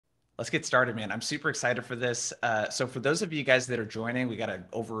Let's get started, man. I'm super excited for this. So for those of you guys that are joining, we got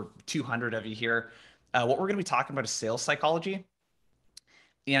over 200 of you here. What we're going to be talking about is sales psychology.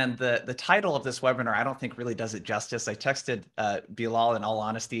 And the title of this webinar, I don't think really does it justice. I texted Bilal in all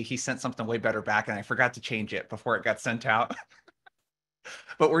honesty. He sent something way better back and I forgot to change it before it got sent out.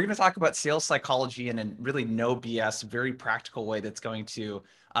 But we're going to talk about sales psychology in a really no BS, very practical way that's going to,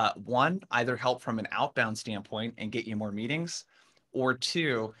 one, either help from an outbound standpoint and get you more meetings, or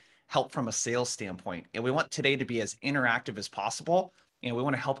two, help from a sales standpoint. And we want today to be as interactive as possible. And we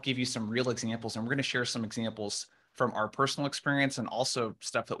want to help give you some real examples. And we're going to share some examples from our personal experience and also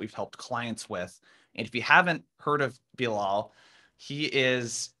stuff that we've helped clients with. And if you haven't heard of Bilal, he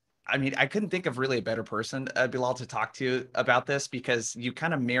is, I mean, I couldn't think of really a better person, Bilal, to talk to about this, because you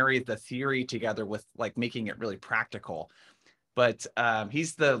kind of marry the theory together with like making it really practical. But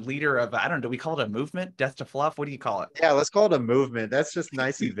he's the leader of, I don't know, do we call it a movement? Death to Fluff? What do you call it? Yeah, let's call it a movement. That's just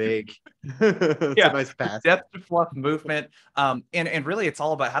nice and vague. It's a Yeah, nice pass. Death to Fluff movement. And really, it's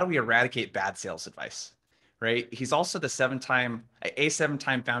all about how do we eradicate bad sales advice, right? He's also the seven-time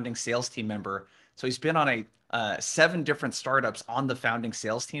founding sales team member. So he's been on seven different startups on the founding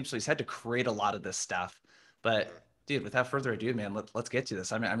sales team. So he's had to create a lot of this stuff. But dude, without further ado, man, let's get to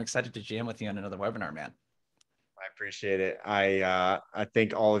this. I'm excited to jam with you on another webinar, man. I appreciate it. I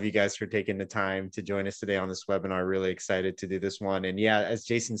thank all of you guys for taking the time to join us today on this webinar. Really excited to do this one. And yeah, as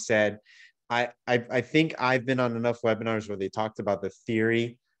Jason said, I think I've been on enough webinars where they talked about the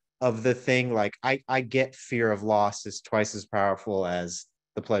theory of the thing. Like I get fear of loss is twice as powerful as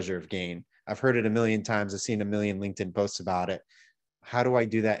the pleasure of gain. I've heard it a million times. I've seen a million LinkedIn posts about it. How do I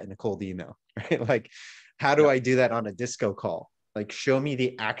do that in a cold email? Right? Like, how do Yep. I do that on a disco call? Like, show me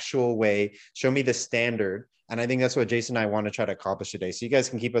the actual way, show me the standard. And I think that's what Jason and I want to try to accomplish today. So you guys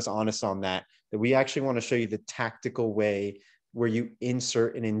can keep us honest on that, that we actually want to show you the tactical way where you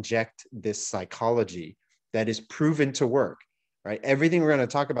insert and inject this psychology that is proven to work, right? Everything we're going to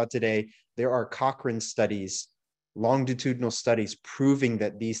talk about today, there are Cochrane studies, longitudinal studies proving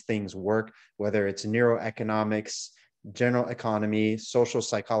that these things work, whether it's neuroeconomics, general economy, social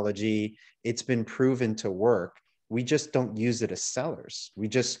psychology. It's been proven to work. We just don't use it as sellers.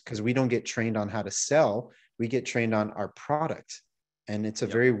 Because we don't get trained on how to sell, we get trained on our product. And it's a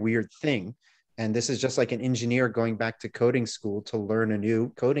Yep. very weird thing. And this is just like an engineer going back to coding school to learn a new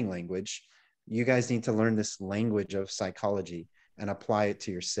coding language. You guys need to learn this language of psychology and apply it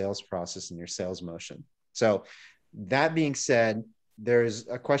to your sales process and your sales motion. So that being said, there's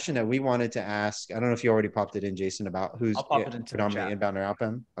a question that we wanted to ask. I don't know if you already popped it in, Jason, about who's I'll pop it into the predominantly chat. inbound or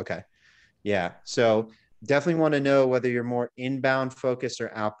outbound. Okay. Yeah. So definitely want to know whether you're more inbound focused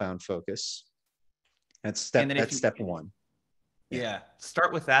or outbound focus. And then That's step one. yeah,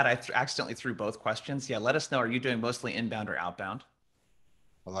 start with that. I accidentally threw both questions. Yeah, let us know. Are you doing mostly inbound or outbound?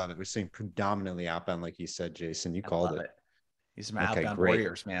 I love it. We're seeing predominantly outbound, like you said, Jason. You I called love it. it. These are my Okay, outbound great.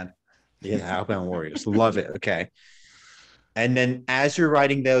 warriors, man. Yeah, outbound warriors. Love it. Okay. And then as you're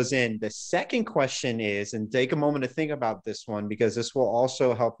writing those in, the second question is, and take a moment to think about this one, because this will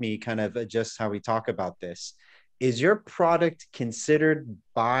also help me kind of adjust how we talk about this. Is your product considered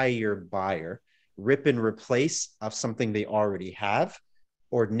by your buyer rip and replace of something they already have,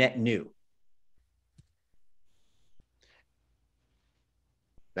 or net new?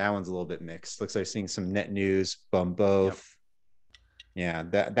 That one's a little bit mixed. Looks like seeing some net news from Yep. both. Yeah,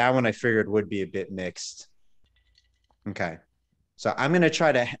 that one I figured would be a bit mixed. Okay. So I'm going to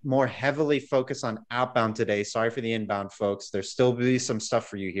try to more heavily focus on outbound today. Sorry for the inbound folks. There's still be some stuff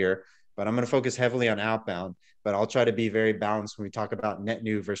for you here, but I'm going to focus heavily on outbound, but I'll try to be very balanced when we talk about net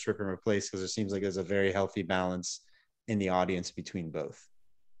new versus rip and replace, because it seems like there's a very healthy balance in the audience between both.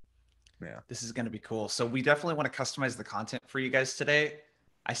 Yeah. This is going to be cool. So we definitely want to customize the content for you guys today.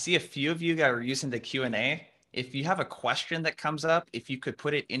 I see a few of you that are using the Q&A. If you have a question that comes up, if you could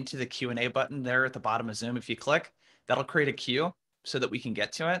put it into the Q&A button there at the bottom of Zoom, if you click, that'll create a queue so that we can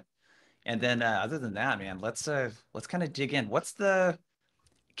get to it. And then other than that, man, let's kind of dig in.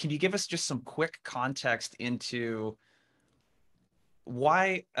 Can you give us just some quick context into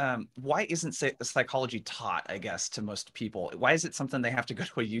why isn't psychology taught, I guess, to most people? Why is it something they have to go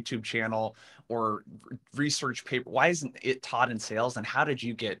to a YouTube channel or research paper? Why isn't it taught in sales, and how did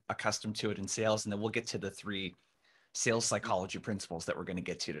you get accustomed to it in sales? And then we'll get to the three sales psychology principles that we're going to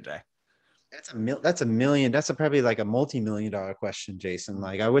get to today. That's probably like a multi-million-dollar question, Jason.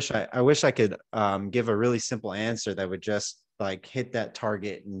 Like I wish I could give a really simple answer that would just like hit that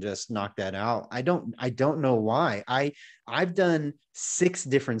target and just knock that out. I don't know why. I've done 6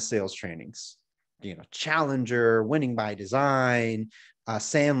 different sales trainings, Challenger, Winning by Design,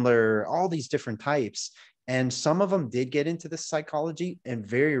 Sandler, all these different types. And some of them did get into the psychology, and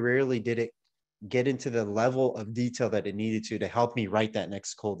very rarely did it get into the level of detail that it needed to help me write that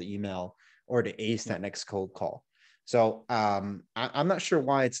next cold email or to ace that next cold call. So I'm not sure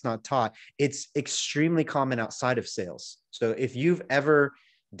why it's not taught. It's extremely common outside of sales. So if you've ever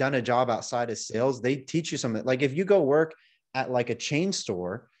done a job outside of sales, they teach you something. Like if you go work at like a chain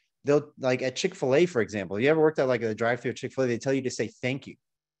store, they'll, like at Chick-fil-A, for example, you ever worked at like a drive-through at Chick-fil-A, they tell you to say thank you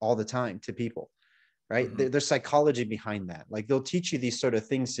all the time to people, right? There's psychology behind that. Like they'll teach you these sort of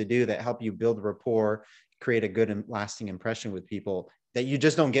things to do that help you build rapport, create a good and lasting impression with people that you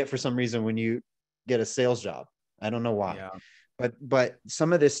just don't get for some reason when you get a sales job. I don't know why. Yeah. But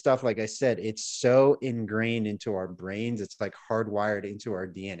some of this stuff, like I said, it's so ingrained into our brains. It's like hardwired into our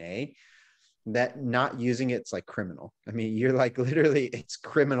DNA that not using it's like criminal. I mean, you're like literally, it's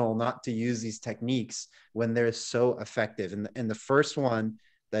criminal not to use these techniques when they're so effective. And the first one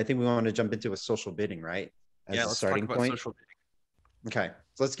that I think we want to jump into was social bidding, right? As a starting point. Social bidding. Okay,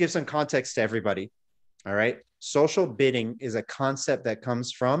 so let's give some context to everybody. All right, social bidding is a concept that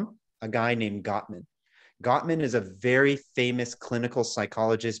comes from a guy named Gottman. Gottman is a very famous clinical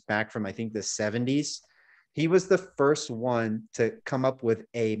psychologist back from, I think, the 70s. He was the first one to come up with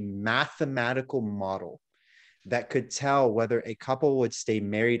a mathematical model that could tell whether a couple would stay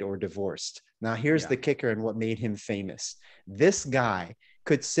married or divorced. Now, here's the kicker and what made him famous. This guy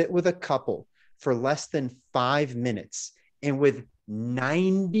could sit with a couple for less than 5 minutes and with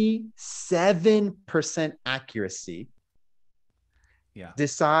 97% accuracy,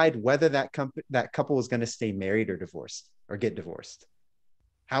 decide whether that couple was going to stay married or divorced or get divorced.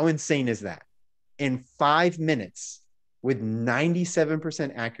 How insane is that? In 5 minutes, with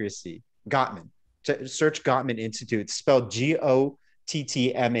 97% accuracy, Gottman, search Gottman Institute, it's spelled Gottman.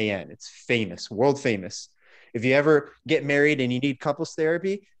 It's famous, world famous. If you ever get married and you need couples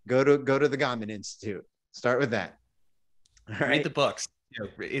therapy, go to the Gottman Institute. Start with that. All right? Read the books.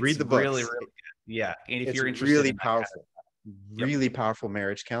 Read the books. Really, really good. Yeah. And if you're interested, really powerful. Really powerful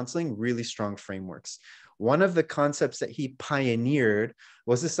marriage counseling, really strong frameworks. One of the concepts that he pioneered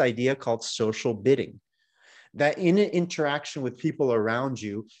was this idea called social bidding, that in an interaction with people around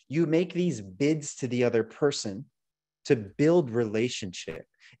you, you make these bids to the other person to build relationship.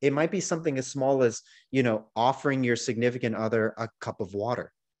 It might be something as small as, offering your significant other a cup of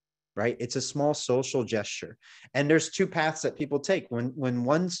water, right? It's a small social gesture. And there's two paths that people take. When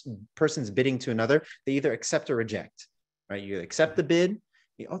one person's bidding to another, they either accept or reject. Right? You accept the bid.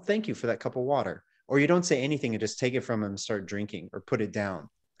 Oh, thank you for that cup of water. Or you don't say anything and just take it from him and start drinking or put it down.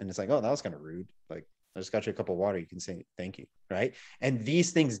 And it's like, oh, that was kind of rude. Like, I just got you a cup of water. You can say thank you. Right? And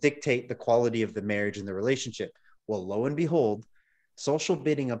these things dictate the quality of the marriage and the relationship. Well, lo and behold, social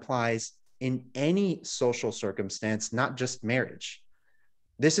bidding applies in any social circumstance, not just marriage.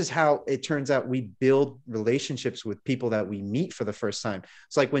 This is how it turns out we build relationships with people that we meet for the first time.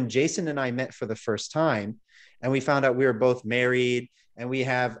 It's like when Jason and I met for the first time, and we found out we were both married, and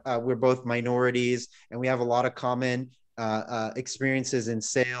we're both minorities, and we have a lot of common experiences in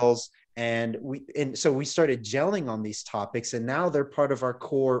sales. And so we started gelling on these topics, and now they're part of our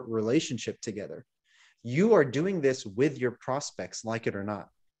core relationship together. You are doing this with your prospects, like it or not.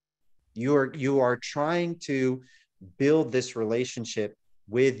 You are trying to build this relationship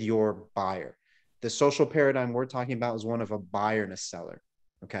with your buyer. The social paradigm we're talking about is one of a buyer and a seller.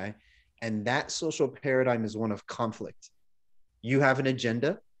 Okay. And that social paradigm is one of conflict. You have an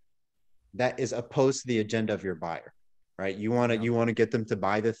agenda that is opposed to the agenda of your buyer, right? You want to get them to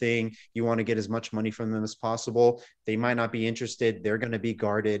buy the thing. You want to get as much money from them as possible. They might not be interested. They're going to be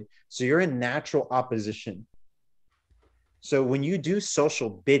guarded. So you're in natural opposition. So when you do social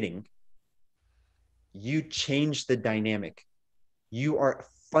bidding, you change the dynamic. You are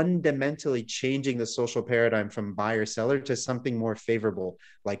fundamentally changing the social paradigm from buyer seller to something more favorable,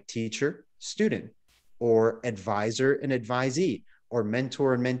 like teacher, student, or advisor and advisee, or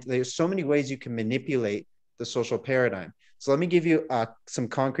mentor and mentor. There's so many ways you can manipulate the social paradigm. So let me give you some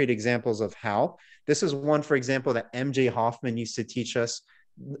concrete examples of how. This is one, for example, that MJ Hoffman used to teach us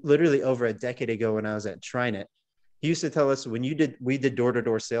literally over a decade ago when I was at TriNet. He used to tell us we did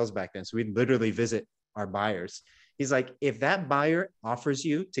door-to-door sales back then. So we'd literally visit our buyers. He's like, if that buyer offers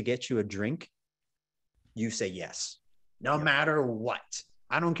you to get you a drink, you say yes, no matter what.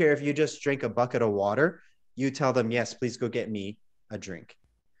 I don't care if you just drink a bucket of water. You tell them, yes, please go get me a drink.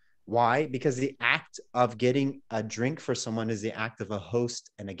 Why? Because the act of getting a drink for someone is the act of a host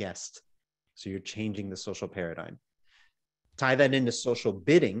and a guest. So you're changing the social paradigm. Tie that into social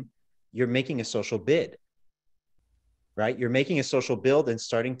bidding. You're making a social bid, right? You're making a social build and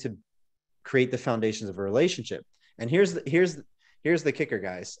starting to create the foundations of a relationship. And here's the kicker,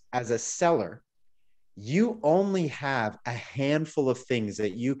 guys. As a seller, You only have a handful of things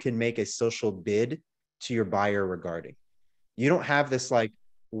that you can make a social bid to your buyer regarding. You don't have this like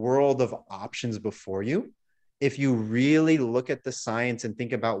world of options before you. If you really look at the science and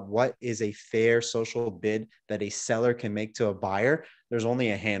think about what is a fair social bid that a seller can make to a buyer, there's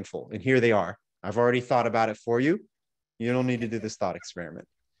only a handful. And here they are. I've already thought about it for you. You don't need to do this thought experiment.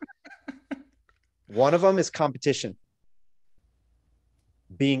 One of them is competition,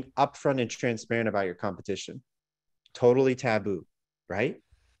 being upfront and transparent about your competition. Totally taboo, right?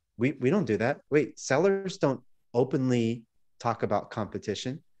 We don't do that. Wait, sellers don't openly talk about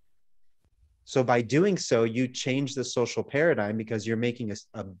competition. So by doing so, you change the social paradigm because you're making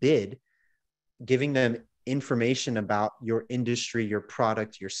a bid, giving them information about your industry, your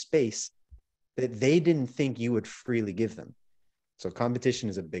product, your space that they didn't think you would freely give them. So competition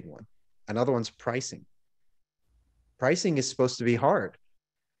is a big one. Another one's pricing. Pricing is supposed to be hard,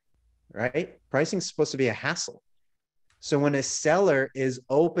 right? Pricing is supposed to be a hassle. So when a seller is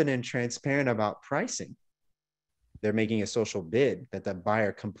open and transparent about pricing, they're making a social bid that the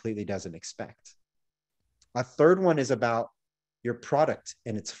buyer completely doesn't expect. A third one is about your product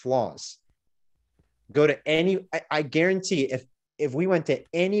and its flaws. Go to any, I guarantee if we went to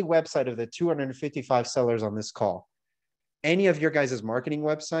any website of the 255 sellers on this call, any of your guys' marketing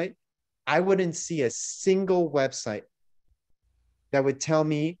website, I wouldn't see a single website that would tell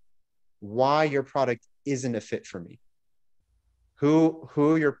me why your product isn't a fit for me,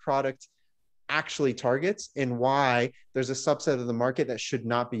 who your product actually targets, and why there's a subset of the market that should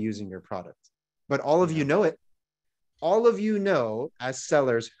not be using your product. But all of you know it. All of you know as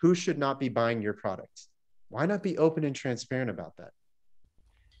sellers who should not be buying your product. Why not be open and transparent about that?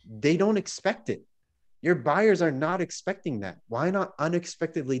 They don't expect it. Your buyers are not expecting that. Why not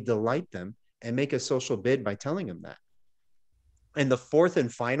unexpectedly delight them and make a social bid by telling them that? And the fourth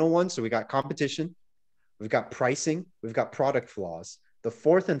and final one, so we got competition, we've got pricing, we've got product flaws. The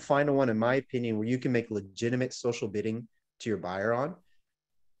fourth and final one, in my opinion, where you can make legitimate social bidding to your buyer on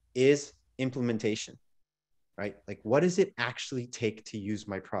is implementation, right? Like, what does it actually take to use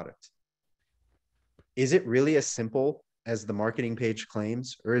my product? Is it really as simple as the marketing page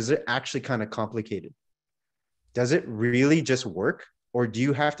claims, or is it actually kind of complicated? Does it really just work, or do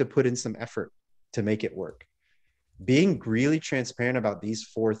you have to put in some effort to make it work? Being really transparent about these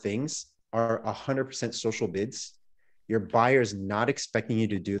four things are 100% social bids. Your buyer's not expecting you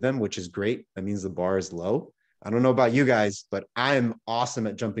to do them, which is great. That means the bar is low. I don't know about you guys, but I'm awesome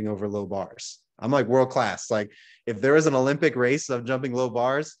at jumping over low bars. I'm like world class. Like if there was an Olympic race of jumping low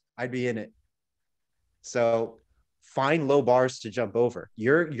bars, I'd be in it. So find low bars to jump over.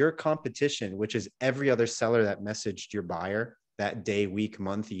 Your competition, which is every other seller that messaged your buyer that day, week,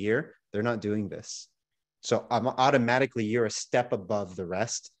 month, year, they're not doing this. So automatically you're a step above the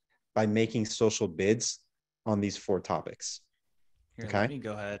rest by making social bids on these four topics. Here, Okay. let me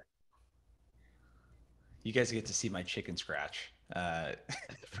go ahead. You guys get to see my chicken scratch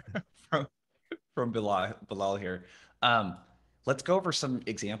from Bilal here. Um, let's go over some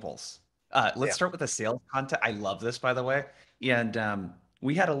examples. Let's Yeah. start with the sales content. I love this, by the way. And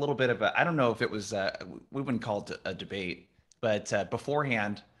we had a little bit of a, I don't know if it was, we wouldn't call it a debate, but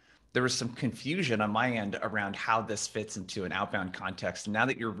beforehand, there was some confusion on my end around how this fits into an outbound context. Now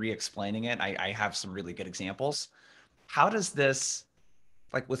that you're re-explaining it, I have some really good examples. How does this,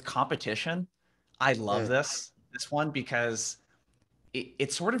 like with competition, I love this one because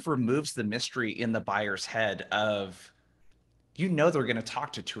it sort of removes the mystery in the buyer's head of, you know, they're going to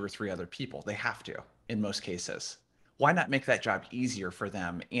talk to two or three other people. They have to in most cases. Why not make that job easier for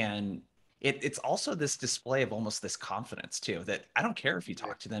them? And it's also this display of almost this confidence too, that I don't care if you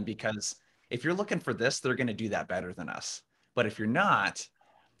talk to them, because if you're looking for this, they're going to do that better than us. But if you're not,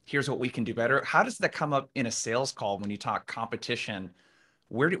 here's what we can do better. How does that come up in a sales call when you talk competition?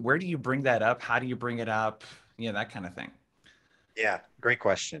 Where do you bring that up? How do you bring it up? That kind of thing. Yeah, great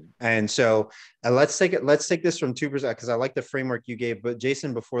question. And so let's take it. Let's take this from two perspectives because I like the framework you gave. But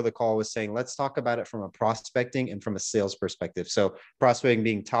Jason, before the call, was saying let's talk about it from a prospecting and from a sales perspective. So prospecting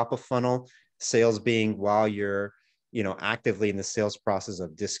being top of funnel, sales being while you're actively in the sales process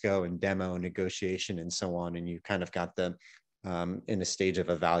of disco and demo and negotiation and so on, and you kind of got them in a stage of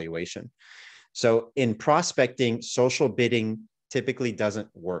evaluation. So in prospecting, social bidding typically doesn't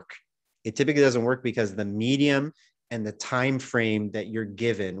work. It typically doesn't work because the medium and the time frame that you're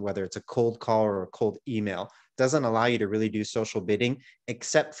given, whether it's a cold call or a cold email, doesn't allow you to really do social bidding,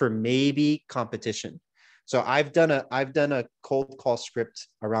 except for maybe competition. So I've done a cold call script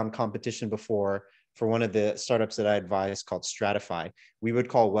around competition before for one of the startups that I advised called Stratify. We would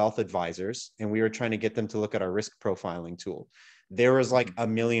call wealth advisors, and we were trying to get them to look at our risk profiling tool. There was like a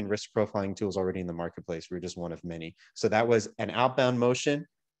million risk profiling tools already in the marketplace. We're just one of many. So that was an outbound motion.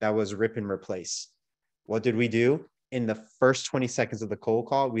 That was rip and replace. What did we do? In the first 20 seconds of the cold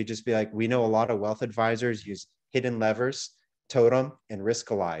call, we just be like, we know a lot of wealth advisors use hidden levers, totem, and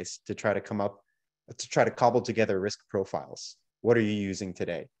Riskalyze to try to cobble together risk profiles. What are you using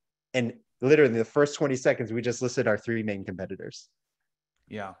today? And literally in the first 20 seconds, we just listed our three main competitors.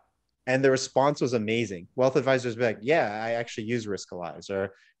 Yeah. And the response was amazing. Wealth advisors be like, yeah, I actually use Riskalyze,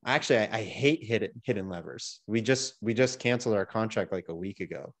 or actually I hate hidden levers. We just canceled our contract like a week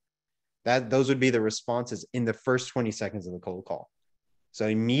ago. Those would be the responses in the first 20 seconds of the cold call. So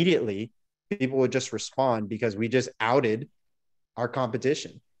immediately people would just respond because we just outed our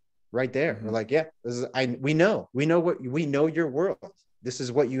competition right there. We're like, yeah, we know your world. This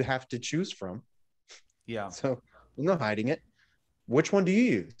is what you have to choose from. Yeah. So we're not hiding it. Which one do you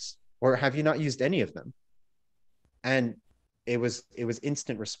use? Or have you not used any of them? And it was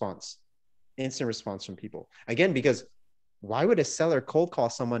instant response from people. Again, because why would a seller cold call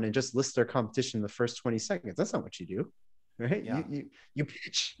someone and just list their competition in the first 20 seconds? That's not what you do, right? Yeah. You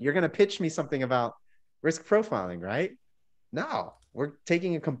pitch. You're going to pitch me something about risk profiling, right? No, we're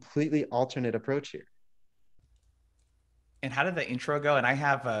taking a completely alternate approach here. And how did the intro go? And I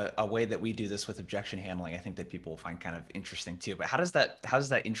have a way that we do this with objection handling. I think that people will find kind of interesting too. But how does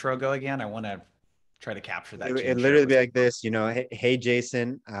that intro go again? I want to try to capture that too It and share it literally with be like this, hey,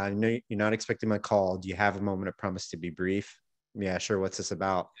 Jason, I know you're not expecting my call. Do you have a moment of promise to be brief? Yeah, sure. What's this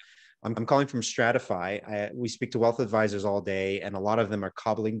about? I'm calling from Stratify. We speak to wealth advisors all day, and a lot of them are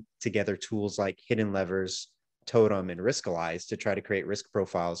cobbling together tools like hidden levers, totem, and Riskalyze to try to create risk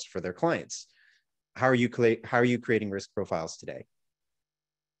profiles for their clients. How are you creating risk profiles today?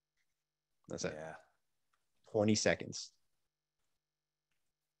 That's it. Yeah. 20 seconds.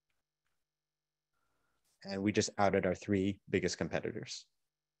 And we just outed our three biggest competitors.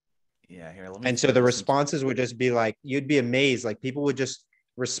 Yeah, here, let me. And so the responses would just be like, you'd be amazed. Like people would just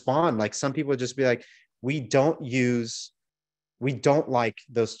respond. Like some people would just be like, we don't like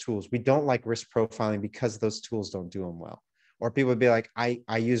those tools. We don't like risk profiling because those tools don't do them well. Or people would be like, I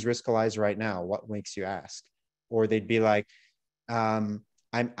use Riskalyze right now. What makes you ask? Or they'd be like, I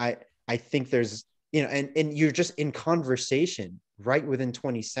think there's, and you're just in conversation right within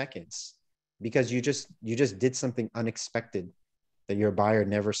 20 seconds because you just did something unexpected that your buyer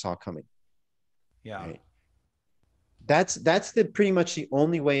never saw coming. Yeah. Right? That's the pretty much the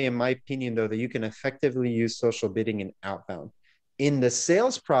only way, in my opinion, though, that you can effectively use social bidding in outbound. In the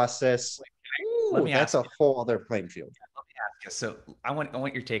sales process, that's a whole other playing field. Let me ask you. So I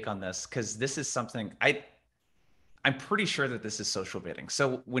want your take on this because this is something I'm pretty sure that this is social bidding.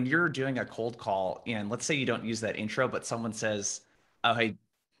 So when you're doing a cold call, and let's say you don't use that intro, but someone says, "Oh, hey,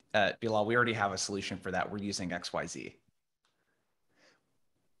 Bilal, we already have a solution for that. We're using XYZ."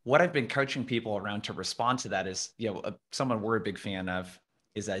 What I've been coaching people around to respond to that is, someone we're a big fan of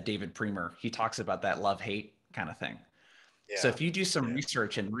is David Priemer. He talks about that love-hate kind of thing. Yeah. So if you do some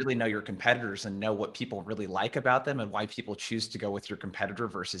research and really know your competitors and know what people really like about them and why people choose to go with your competitor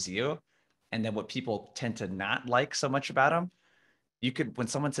versus you, and then what people tend to not like so much about them, you could, when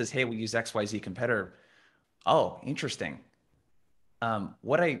someone says, "Hey, we use XYZ competitor," oh, interesting.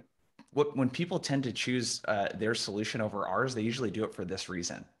 When people tend to choose their solution over ours, they usually do it for this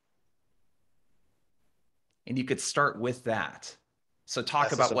reason. And you could start with that. So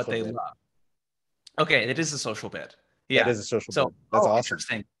talk about what they love. Okay, it is a social bid. Yeah, that is a social bid. That's awesome.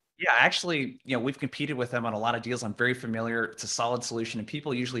 Interesting. Yeah, actually, we've competed with them on a lot of deals. I'm very familiar. It's a solid solution, and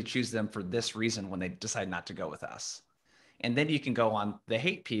people usually choose them for this reason when they decide not to go with us. And then you can go on the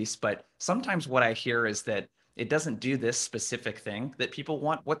hate piece. But sometimes what I hear is that it doesn't do this specific thing that people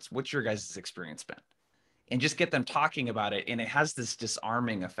want. What's your guys' experience been? And just get them talking about it, and it has this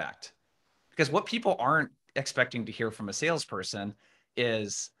disarming effect. Because what people aren't expecting to hear from a salesperson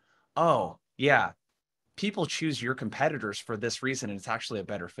is, "Oh, yeah, people choose your competitors for this reason, and it's actually a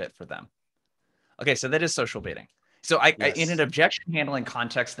better fit for them." Okay, so that is social bidding. So in an objection handling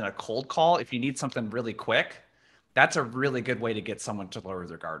context in a cold call, if you need something really quick, that's a really good way to get someone to lower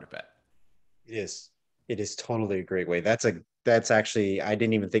their guard a bit. It is. It is totally a great way. That's actually, I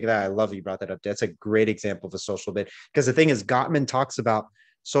didn't even think of that. I love you brought that up. That's a great example of a social bid. Because the thing is, Gottman talks about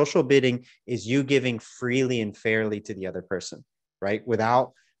social bidding is you giving freely and fairly to the other person, right?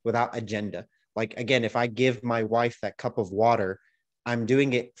 Without agenda. Like, again, if I give my wife that cup of water, I'm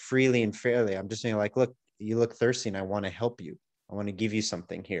doing it freely and fairly. I'm just saying, like, look, you look thirsty and I want to help you. I want to give you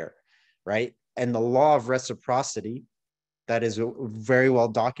something here, right? And the law of reciprocity that is very well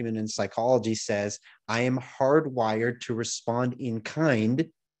documented in psychology says, I am hardwired to respond in kind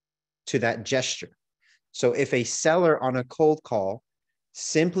to that gesture. So if a seller on a cold call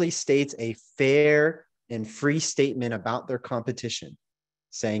simply states a fair and free statement about their competition,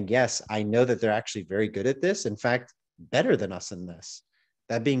 saying, yes, I know that they're actually very good at this. In fact, better than us in this.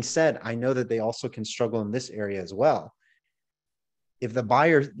 That being said, I know that they also can struggle in this area as well. If the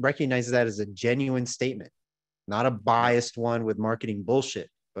buyer recognizes that as a genuine statement, not a biased one with marketing bullshit,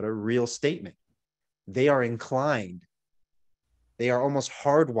 but a real statement, they are inclined, they are almost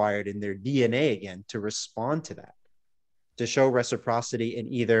hardwired in their DNA again to respond to that, to show reciprocity and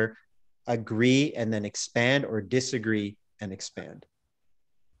either agree and then expand or disagree and expand.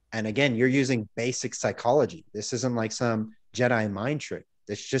 And again, you're using basic psychology. This isn't like some Jedi mind trick.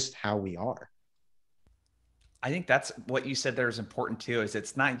 That's just how we are. I think that's what you said there is important too, is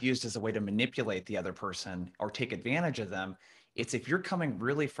it's not used as a way to manipulate the other person or take advantage of them. It's if you're coming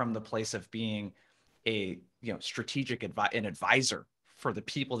really from the place of being a, strategic an advisor for the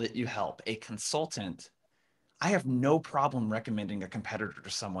people that you help, a consultant. I have no problem recommending a competitor to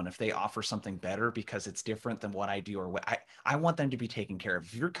someone if they offer something better because it's different than what I do, or what I want them to be taken care of.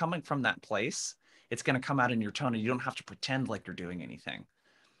 If you're coming from that place, it's going to come out in your tone and you don't have to pretend like you're doing anything.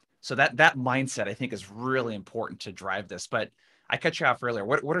 So that mindset I think is really important to drive this. But I cut you off earlier.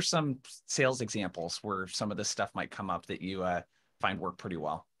 What are some sales examples where some of this stuff might come up that you find work pretty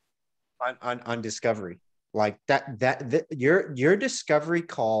well? On discovery, like your discovery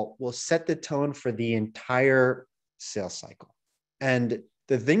call will set the tone for the entire sales cycle, and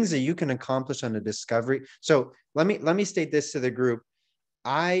the things that you can accomplish on a discovery. So let me state this to the group.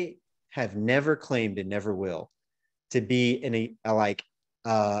 I have never claimed and never will to be in a like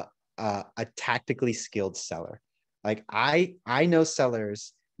a tactically skilled seller. Like I know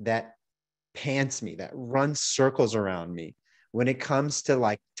sellers that pants me, that run circles around me when it comes to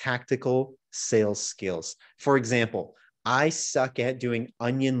like tactical sales skills. For example, I suck at doing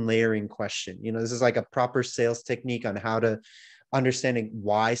onion layering question. This is like a proper sales technique on how to understanding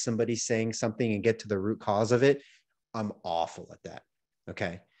why somebody's saying something and get to the root cause of it. I'm awful at that.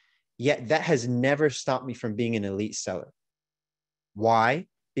 Okay. Yet that has never stopped me from being an elite seller. Why?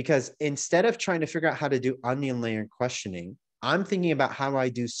 Because instead of trying to figure out how to do onion layering questioning, I'm thinking about how I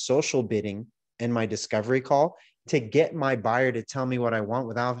do social bidding in my discovery call to get my buyer to tell me what I want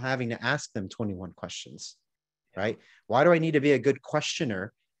without having to ask them 21 questions, right? Why do I need to be a good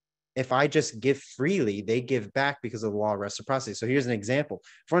questioner? If I just give freely, they give back because of the law of reciprocity. So here's an example.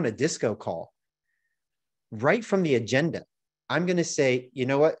 If we're on a disco call, right from the agenda, I'm going to say, you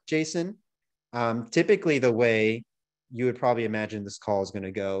know what, Jason? Typically the way you would probably imagine this call is going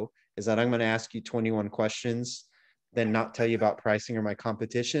to go is that I'm going to ask you 21 questions, then not tell you about pricing or my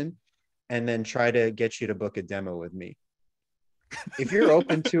competition, and then try to get you to book a demo with me. If you're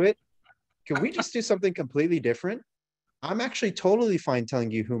open to it, can we just do something completely different? I'm actually totally fine telling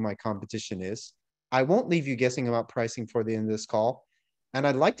you who my competition is. I won't leave you guessing about pricing for the end of this call. And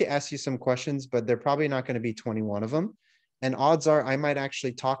I'd like to ask you some questions, but they're probably not going to be 21 of them. And odds are I might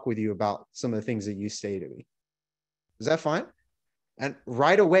actually talk with you about some of the things that you say to me. Is that fine? And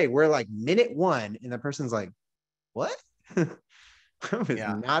right away, we're like minute one, and the person's like, what? I was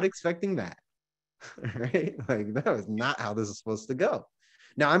Yeah. not expecting that. Right? Like, that was not how this is supposed to go.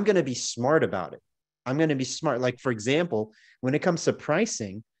 Now, I'm going to be smart about it. I'm going to be smart. Like, for example, when it comes to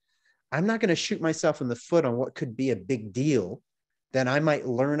pricing, I'm not going to shoot myself in the foot on what could be a big deal that I might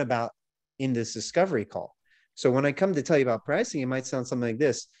learn about in this discovery call. So when I come to tell you about pricing, it might sound something like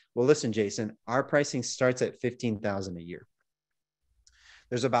this. Well, listen, Jason, our pricing starts at 15,000 a year.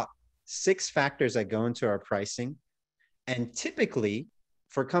 There's about 6 factors that go into our pricing. And typically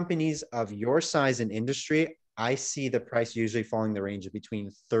for companies of your size and industry, I see the price usually falling the range of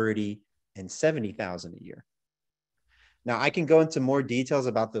between 30 and 70,000 a year. Now I can go into more details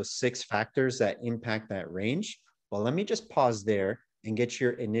about those 6 factors that impact that range. Well, let me just pause there and get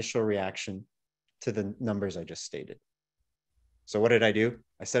your initial reaction to the numbers I just stated. So what did I do?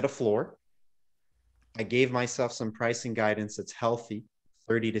 I set a floor. I gave myself some pricing guidance that's healthy,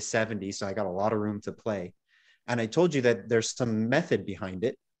 30 to 70. So I got a lot of room to play. And I told you that there's some method behind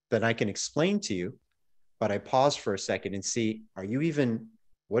it that I can explain to you, but I pause for a second and see,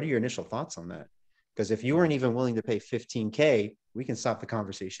 what are your initial thoughts on that? Because if you weren't even willing to pay 15K, we can stop the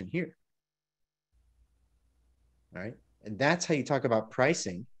conversation here. All right. And that's how you talk about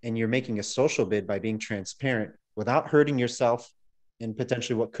pricing. And you're making a social bid by being transparent without hurting yourself in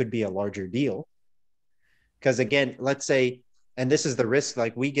potentially what could be a larger deal. Because again, let's say, and this is the risk,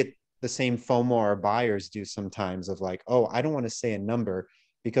 like we get the same FOMO our buyers do sometimes of like, oh, I don't want to say a number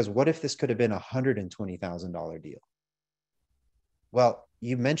because what if this could have been $120,000 deal? Well,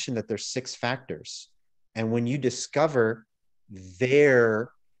 you mentioned that there's 6 factors. And when you discover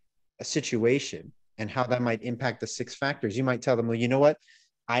their situation and how that might impact the 6 factors. You might tell them, well, you know what?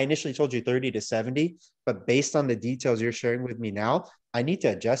 I initially told you 30 to 70, but based on the details you're sharing with me now, I need to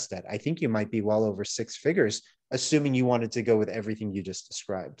adjust that. I think you might be well over 6 figures, assuming you wanted to go with everything you just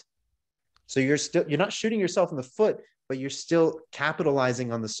described. So you're not shooting yourself in the foot, but you're still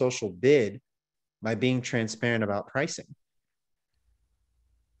capitalizing on the social bid by being transparent about pricing.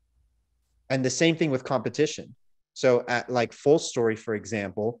 And the same thing with competition. So at like Full Story, for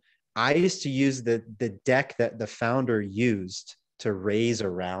example, I used to use the deck that the founder used to raise a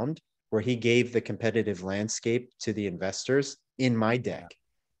round, where he gave the competitive landscape to the investors in my deck,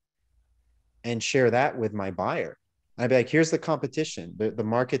 and share that with my buyer. I'd be like, here's the competition. The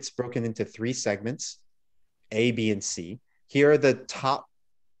market's broken into 3 segments, A, B, and C. Here are the top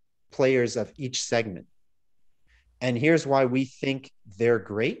players of each segment. And here's why we think they're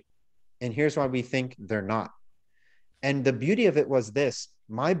great. And here's why we think they're not. And the beauty of it was this: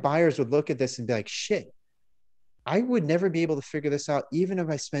 my buyers would look at this and be like, shit, I would never be able to figure this out, even if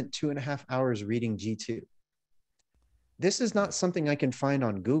I spent 2.5 hours reading G2. This is not something I can find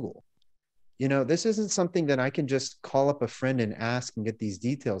on Google. This isn't something that I can just call up a friend and ask and get these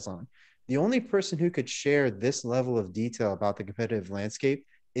details on. The only person who could share this level of detail about the competitive landscape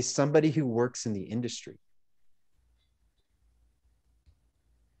is somebody who works in the industry.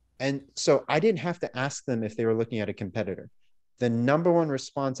 And so I didn't have to ask them if they were looking at a competitor. The number one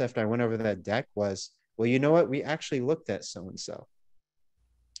response after I went over that deck was, well, you know what? We actually looked at so-and-so.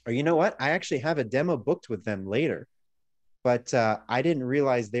 Or you know what? I actually have a demo booked with them later, but I didn't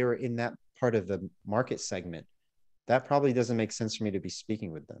realize they were in that part of the market segment. That probably doesn't make sense for me to be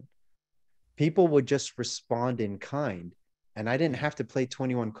speaking with them. People would just respond in kind. And I didn't have to play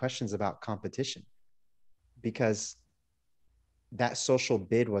 21 questions about competition, because that social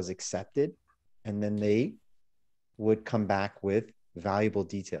bid was accepted, and then they would come back with valuable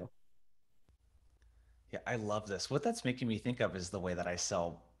detail. Yeah, I love this. What that's making me think of is the way that I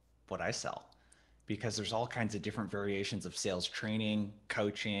sell what I sell, because there's all kinds of different variations of sales training,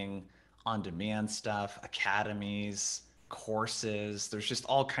 coaching, on demand stuff, academies, courses. There's just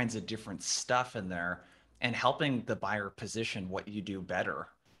all kinds of different stuff in there, and helping the buyer position what you do better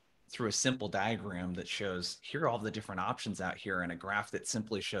through a simple diagram that shows, here are all the different options out here, and a graph that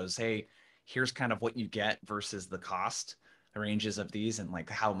simply shows, hey, here's kind of what you get versus the cost ranges of these, and like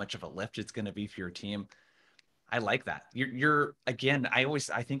how much of a lift it's going to be for your team. I like that. You're again,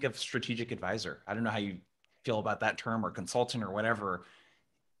 I think of strategic advisor. I don't know how you feel about that term, or consultant, or whatever.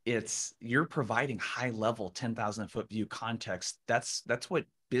 It's, you're providing high level 10,000-foot view context. That's what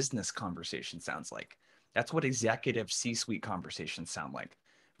business conversation sounds like. That's what executive C-suite conversations sound like,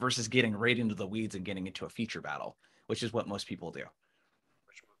 versus getting right into the weeds and getting into a feature battle, which is what most people do.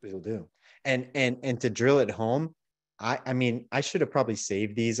 Which most people do. And to drill it home, I mean, I should have probably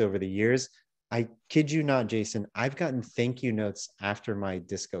saved these over the years. I kid you not, Jason, I've gotten thank you notes after my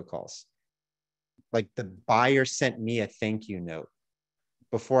disco calls. Like the buyer sent me a thank you note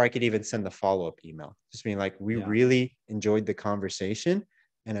before I could even send the follow-up email. Just being like, we really enjoyed the conversation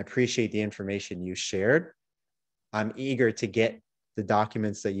and I appreciate the information you shared. I'm eager to get the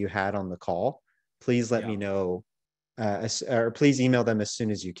documents that you had on the call. Please let me know, or please email them as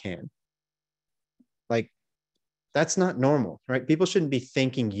soon as you can. Like, that's not normal, right? People shouldn't be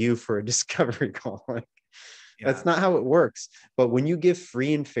thanking you for a discovery call. Like, that's not how it works. But when you give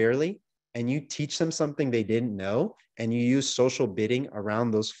free and fairly, and you teach them something they didn't know, and you use social bidding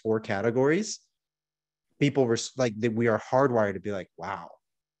around those 4 categories, people were like, we are hardwired to be like, wow,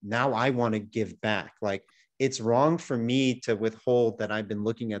 now I want to give back. Like, it's wrong for me to withhold that I've been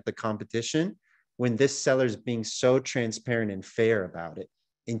looking at the competition when this seller's being so transparent and fair about it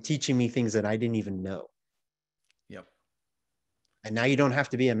and teaching me things that I didn't even know. Yep. And now you don't have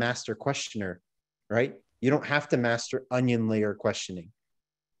to be a master questioner, right? You don't have to master onion layer questioning.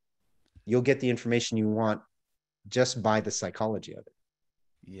 You'll get the information you want just by the psychology of it.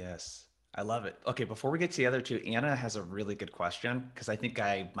 Yes. I love it. Okay, before we get to the other two, Anna has a really good question, because I think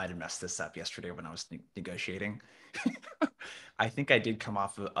I might have messed this up yesterday when I was negotiating. I think I did come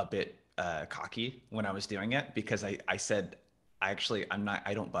off a bit cocky when I was doing it, because I said, I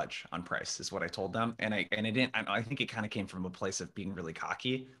don't budge on price, is what I told them. And I didn't, I think it kind of came from a place of being really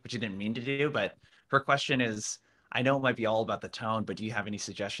cocky, which I didn't mean to do. But her question is, I know it might be all about the tone, but do you have any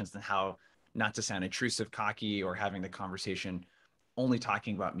suggestions on how not to sound intrusive, cocky, or having the conversation only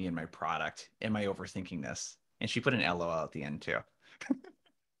talking about me and my product? Am I overthinking this? And she put an LOL at the end too.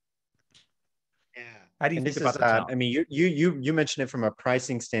 Yeah. How do you And think this about is, the tone? I mean, you mentioned it from a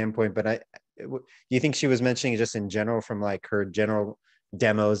pricing standpoint, but do you think she was mentioning it just in general from like her general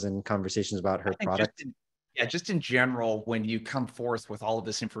demos and conversations about I her think just product? Yeah, just in general, when you come forth with all of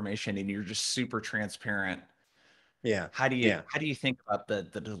this information and you're just super transparent, Yeah. how do you Yeah. how do you think about the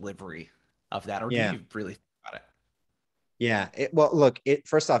delivery of that, or do Yeah. you really think about it? Yeah. Well, look,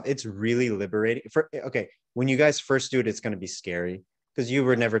 first off, it's really liberating. Okay, when you guys first do it, it's going to be scary because you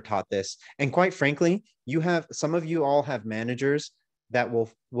were Yeah. never taught this. And quite frankly, some of you all have managers that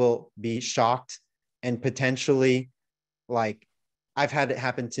will be shocked and potentially, like, I've had it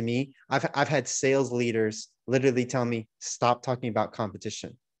happen to me. I've had sales leaders literally tell me, stop talking about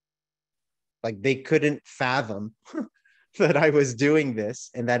competition. Like they couldn't fathom that I was doing this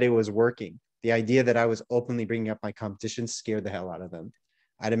and that it was working. The idea that I was openly bringing up my competition scared the hell out of them.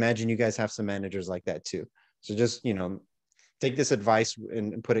 I'd imagine you guys have some managers like that too. So just, take this advice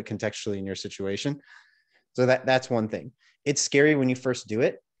and put it contextually in your situation. So that's one thing. It's scary when you first do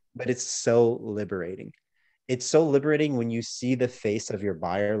it, but it's so liberating. It's so liberating when you see the face of your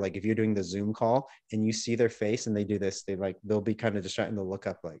buyer. Like if you're doing the Zoom call and you see their face and they do this, they'll be kind of distracted and they'll look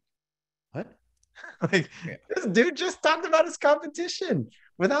up like, what? Like Yeah. this dude just talked about his competition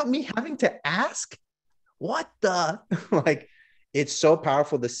without me having to ask. What the like? It's so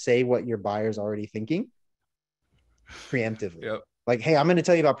powerful to say what your buyer's already thinking preemptively. Yep. Like, hey, I'm going to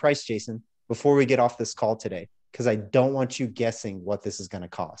tell you about price, Jason, before we get off this call today, because I don't want you guessing what this is going to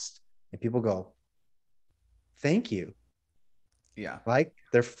cost. And people go, thank you. Yeah. Like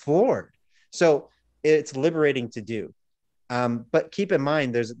they're floored. So it's liberating to do. But keep in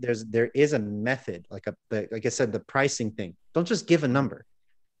mind, there is a method, like I said, the pricing thing. Don't just give a Mhm. number,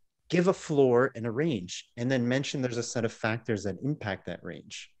 give a floor and a range, and then mention there's a set of factors that impact that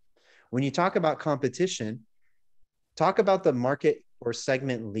range. When you talk about competition, talk about the market or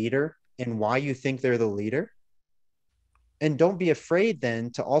segment leader and why you think they're the leader. And don't be afraid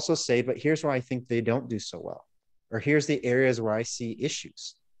then to also say, but here's where I think they don't do so well, or here's the areas where I see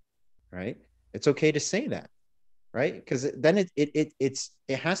issues, right? It's okay to say that, right? Because then it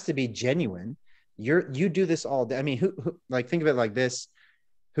has to be genuine. You do this all day. I mean, who like think of it like this: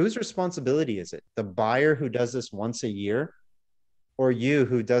 whose responsibility is it? The buyer who does this once a year, or you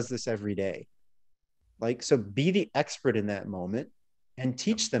who does this every day? Like, so be the expert in that moment and Yep.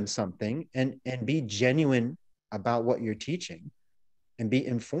 teach them something, and be genuine about what you're teaching and be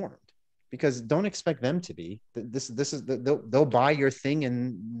informed. Because don't expect them to be. This is they'll buy your thing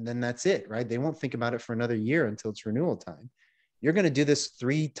and then that's it, right? They won't think about it for another year until it's renewal time. You're going to do this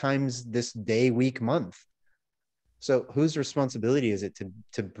 3 times this day, week, month. So whose responsibility is it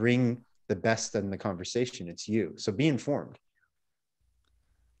to bring the best in the conversation? It's you. So be informed.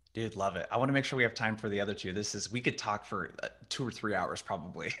 Dude, love it. I want to make sure we have time for the other two. We could talk for 2 or 3 hours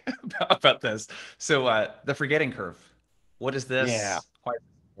probably about this. So, the forgetting curve. What is Yeah. this? Why is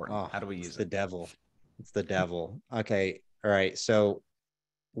it important? Oh, How do we it's use the it? devil. It's the devil. Okay. All right. So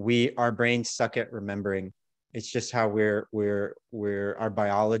our brains suck at remembering. It's just how we're our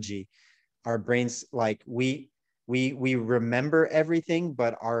biology. Our brains, like, we remember everything,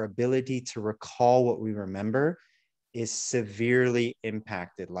 but our ability to recall what we remember is severely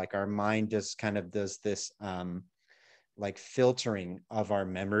impacted. Like our mind just kind of does this like filtering of our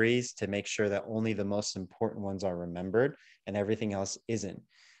memories to make sure that only the most important ones are remembered and everything else isn't.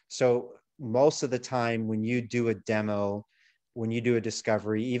 So most of the time when you do a demo, when you do a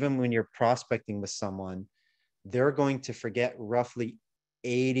discovery, even when you're prospecting with someone, they're going to forget roughly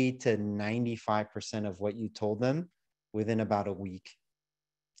 80 to 95% of what you told them within about a week.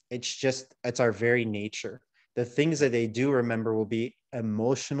 It's our very nature. The things Yep. that they do remember will be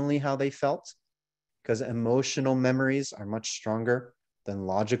emotionally how they felt, because emotional memories are much stronger than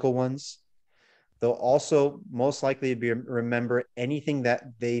logical ones. They'll also most likely remember anything that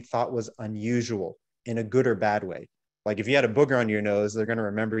they thought was unusual in a good or bad way. Like if you had a booger on your nose, they're going to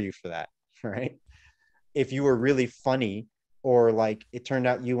remember you for that, right? If you were really funny, or like it turned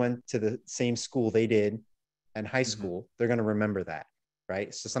out you went to the same school they did in high Hmm. school, they're going to remember that,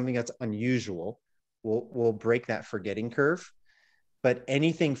 right? So something that's unusual will break that forgetting curve. But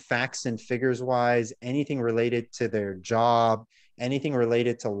anything facts and figures wise, anything related to their job, anything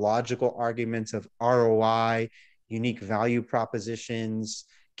related to logical arguments of ROI, unique value propositions,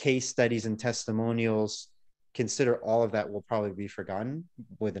 case studies and testimonials, consider all of that will probably be forgotten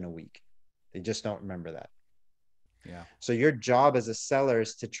within a week. They just don't remember that. Yeah. So your job as a seller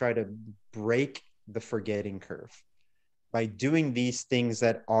is to try to break the forgetting curve by doing these things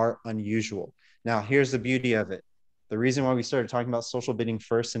that are unusual. Now, here's the beauty of it. The reason why we started talking about social bidding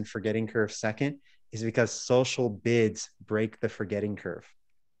first and forgetting curve second is because social bids break the forgetting curve.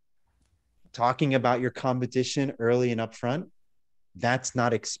 Talking about your competition early and upfront, that's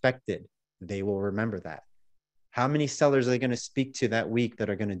not expected. They will remember that. How many sellers are they going to speak to that week that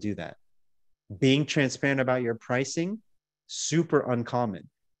are going to do that? Being transparent about your pricing, super uncommon.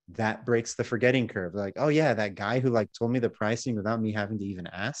 That breaks the forgetting curve. Like, oh yeah, that guy who like told me the pricing without me having to even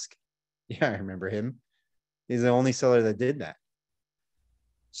ask. Yeah, I remember him. He's the only seller that did that.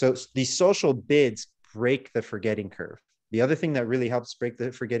 So these social bids break the forgetting curve. The other thing that really helps break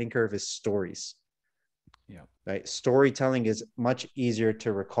the forgetting curve is stories. Yeah. Right? Storytelling is much easier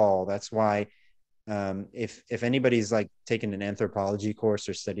to recall. That's why if anybody's like taken an anthropology course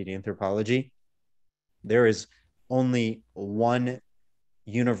or studied anthropology, there is only one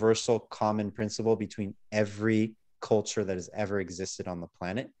universal common principle between every culture that has ever existed on the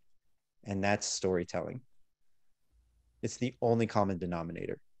planet, and that's storytelling. It's the only common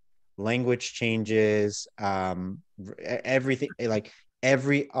denominator. Language changes, everything, like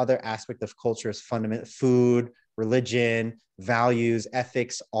every other aspect of culture is fundamental. Food, religion, values,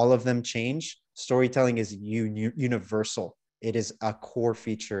 ethics, all of them change. Storytelling is universal. It is a core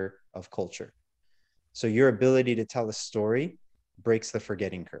feature of culture. So your ability to tell a story breaks the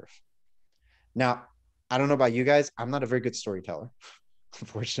forgetting curve. Now, I don't know about you guys. I'm not a very good storyteller,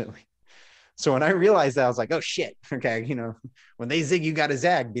 unfortunately. So when I realized that, I was like, oh shit. Okay, when they zig, you gotta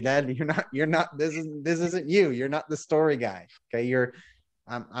zag. Bilal, you're not, this isn't you. You're not the story guy. Okay.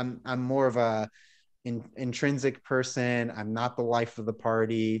 I'm more of a intrinsic person. I'm not the life of the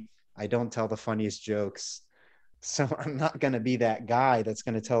party. I don't tell the funniest jokes. So I'm not gonna be that guy that's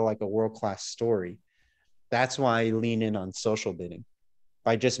gonna tell like a world-class story. That's why I lean in on social bidding,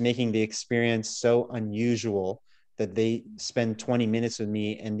 by just making the experience so unusual that they spend 20 minutes with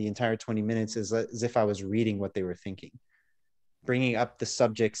me, and the entire 20 minutes is as if I was reading what they were thinking, bringing up the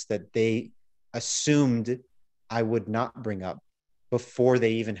subjects that they assumed I would not bring up before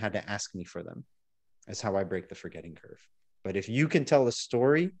they even had to ask me for them. That's how I break the forgetting curve. But if you can tell a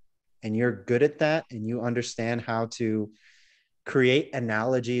story and you're good at that, and you understand how to create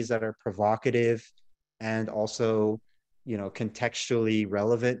analogies that are provocative and also, contextually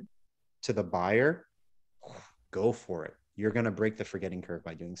relevant to the buyer, go for it. You're going to break the forgetting curve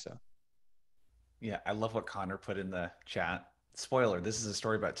by doing so. Yeah, I love what Connor put in the chat. Spoiler, this is a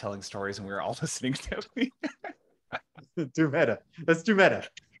story about telling stories and we were all listening to it. Too meta. That's too meta.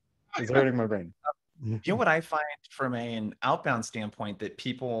 It's hurting my brain. You know what I find from an outbound standpoint that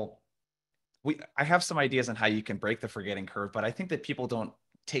I have some ideas on how you can break the forgetting curve, but I think that people don't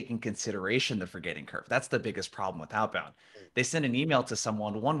take in consideration the forgetting curve. That's the biggest problem with outbound. They send an email to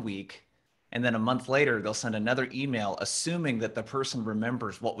someone one week, and then a month later, they'll send another email, assuming that the person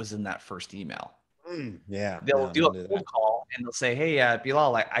remembers what was in that first email. Yeah, They'll no, do a don't do cold that. call and they'll say, "Hey,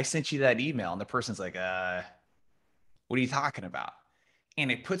 Bilal, I sent you that email," and the person's like, what are you talking about?"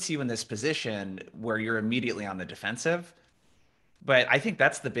 And it puts you in this position where you're immediately on the defensive. But I think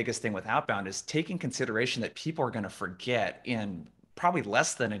that's the biggest thing with outbound is taking consideration that people are going to forget in probably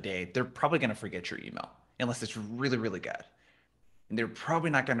less than a day. They're probably going to forget your email unless it's really, really good. And they're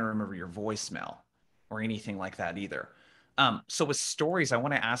probably not going to remember your voicemail or anything like that either. So with stories, I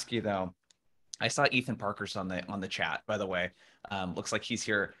want to ask you though. I saw Ethan Parker's on the chat, by the way. Looks like he's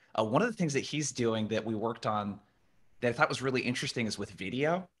here. One of the things that he's doing that we worked on that I thought was really interesting is with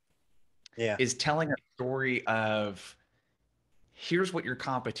video, Yeah. is telling a story of here's what your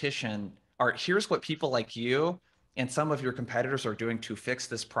competition or here's what people like you and some of your competitors are doing to fix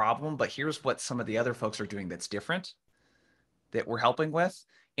this problem, but here's what some of the other folks are doing that's different that we're helping with.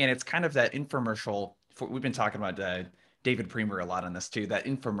 And it's kind of that infomercial. We've been talking about David Priemer a lot on this too, that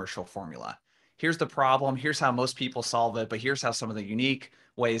infomercial formula. Here's the problem. Here's how most people solve it, but here's how some of the unique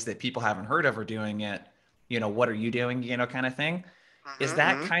ways that people haven't heard of are doing it. What are you doing? Kind of thing. Is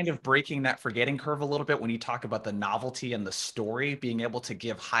that Mm-hmm. kind of breaking that forgetting curve a little bit when you talk about the novelty and the story, being able to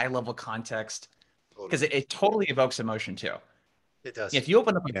give high level context? Because Totally. it totally evokes emotion too. It does. If you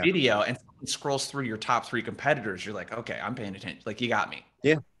open up a Yeah. video and someone scrolls through your top three competitors, you're like, okay, I'm paying attention. Like you got me.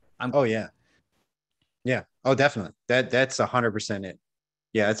 Yeah. I'm Oh yeah. Yeah. Oh, definitely. That's 100% it.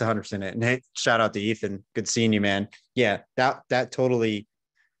 Yeah, that's 100% it. And hey, shout out to Ethan. Good seeing you, man. Yeah, that totally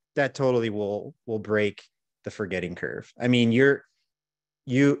will break the forgetting curve. I mean,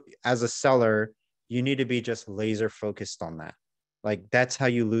 you as a seller, you need to be just laser focused on that. Like that's how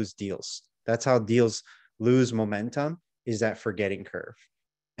you lose deals. That's how deals lose momentum, is that forgetting curve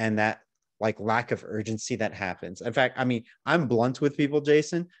and that like lack of urgency that happens. In fact, I mean, I'm blunt with people,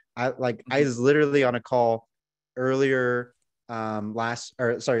 Jason. I Mhm. was literally on a call earlier last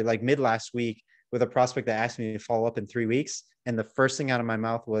or sorry, like mid last week with a prospect that asked me to follow up in 3 weeks. And the first thing out of my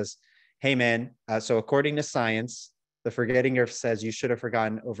mouth was, hey man, so according to science, the forgetting curve says you should have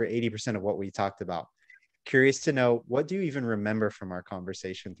forgotten over 80% of what we talked about. Curious to know, what do you even remember from our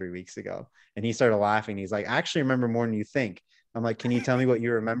conversation 3 weeks ago? And he started laughing. He's like, I actually remember more than you think. I'm like, can you tell me what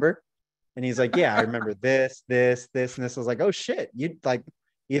you remember? And he's like, yeah, I remember this, this, this, and this. I was like, oh shit, you like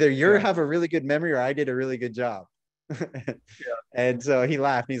either you Yeah. have a really good memory or I did a really good job. Yeah. And so he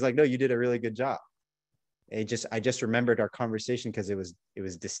laughed. He's like, no, you did a really good job. I just remembered our conversation because it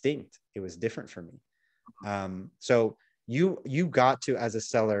was distinct. It was different for me. So you got to, as a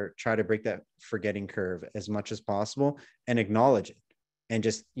seller, try to break that forgetting curve as much as possible and acknowledge it, and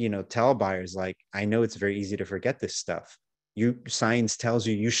just tell buyers, like, I know it's very easy to forget this stuff. Science tells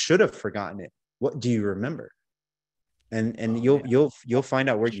you should have forgotten it. What do you remember? And Oh man. you'll find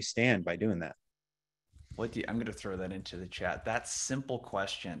out where you stand by doing that. I'm going to throw that into the chat. That simple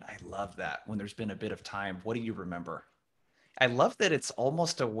question. I love that. When there's been a bit of time, what do you remember? I love that it's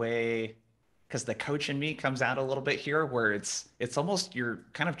almost a way, because the coach in me comes out a little bit here, where it's almost you're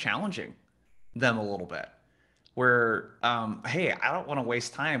kind of challenging them a little bit. Where, hey, I don't want to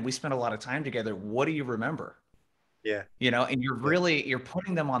waste time. We spent a lot of time together. What do you remember? Yeah. And Yeah. you're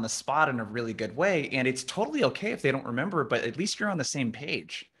putting them on the spot in a really good way. And it's totally okay if they don't remember, but at least you're on the same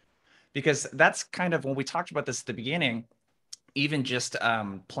page. Because that's kind of when we talked about this at the beginning, even just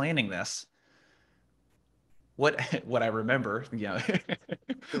planning this, what what I remember,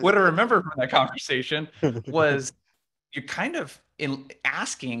 what I remember from that conversation was you're kind of in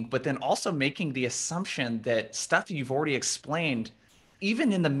asking, but then also making the assumption that stuff you've already explained,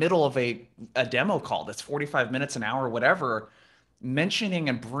 even in the middle of a demo call that's 45 minutes, an hour, whatever, mentioning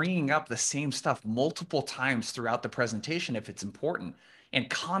and bringing up the same stuff multiple times throughout the presentation if it's important, and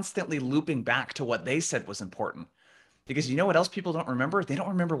constantly looping back to what they said was important. Because you know what else people don't remember? They don't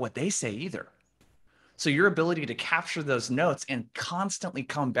remember what they say either. So your ability to capture those notes and constantly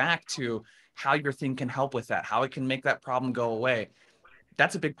come back to how your thing can help with that, how it can make that problem go away.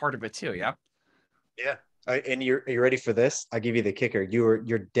 That's a big part of it too. Yeah. Yeah. And you're ready for this? I'll give you the kicker.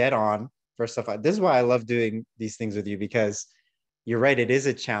 You're dead on. First off, this is why I love doing these things with you, because you're right. It is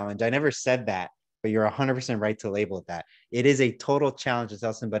a challenge. I never said that, but you're 100% right to label it that. It is a total challenge to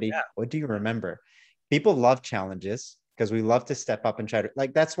tell somebody, Yeah. what do you remember? People love challenges because we love to step up and try to,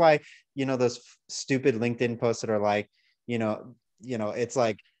 like, that's why, those stupid LinkedIn posts that are like, it's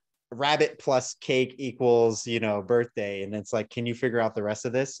like rabbit plus cake equals birthday, and it's like, can you figure out the rest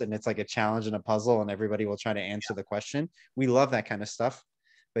of this? And it's like a challenge and a puzzle, and everybody will try to answer the question. We love that kind of stuff.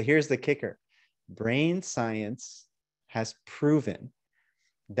 But here's the kicker: brain science has proven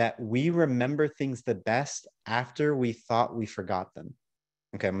that we remember things the best after we thought we forgot them.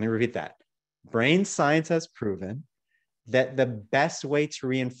 Okay, let me repeat that. Brain science has proven that the best way to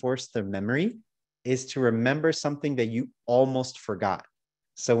reinforce the memory is to remember something that you almost forgot.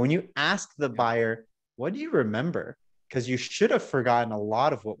 So when you ask the buyer, what do you remember? Because you should have forgotten a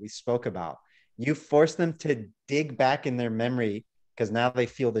lot of what we spoke about. You force them to dig back in their memory because now they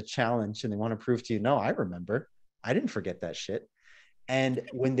feel the challenge and they want to prove to you, no, I remember. I didn't forget that shit. And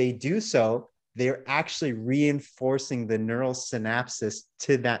when they do so, they're actually reinforcing the neural synapses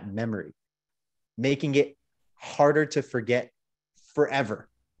to that memory, making it harder to forget forever.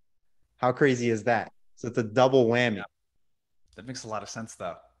 How crazy is that? So it's a double whammy. Yeah. That makes a lot of sense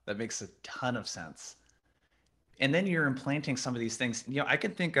though. That makes a ton of sense. And then you're implanting some of these things. I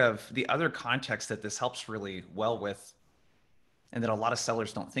can think of the other context that this helps really well with, and that a lot of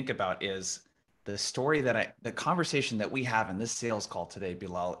sellers don't think about, is the conversation that we have in this sales call today,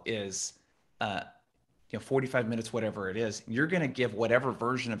 Bilal, is, 45 minutes, whatever it is, you're going to give whatever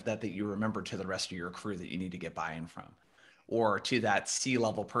version of that you remember to the rest of your crew that you need to get buy-in from, or to that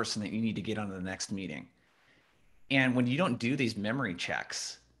C-level person that you need to get on the next meeting. And when you don't do these memory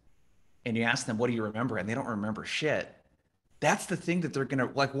checks and you ask them, what do you remember? And they don't remember shit. That's the thing that they're going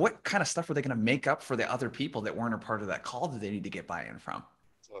to like, what kind of stuff are they going to make up for the other people that weren't a part of that call that they need to get buy-in from?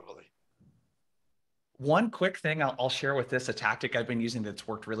 Totally. One quick thing I'll share with this, a tactic I've been using that's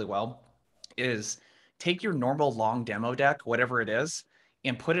worked really well, is take your normal long demo deck, whatever it is,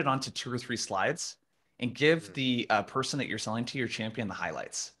 and put it onto 2 or 3 slides and give the person that you're selling to, your champion, the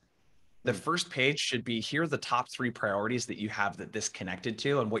highlights. The first page should be, here are the top 3 priorities that you have that this connected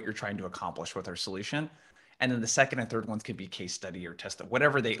to and what you're trying to accomplish with our solution. And then the second and third ones could be case study or test,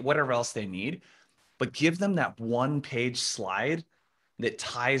 whatever else they need. But give them that 1 page slide that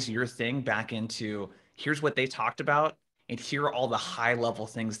ties your thing back into, here's what they talked about, and here are all the high level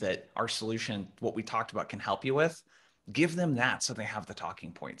things that our solution, what we talked about, can help you with. Give them that so they have the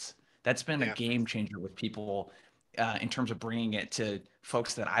talking points. That's been a Yeah. game changer with people, in terms of bringing it to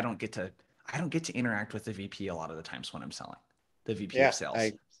folks that I don't get to interact with the VP a lot of the times when I'm selling, the VP of Yeah. sales.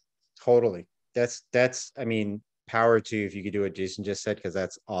 I totally. I mean, power to you if you could do what Jason just said, because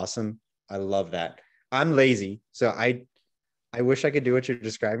that's awesome. I love that. I'm lazy, so I wish I could do what you're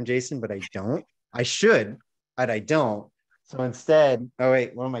describing, Jason, but I don't. I should, but I don't. So instead, oh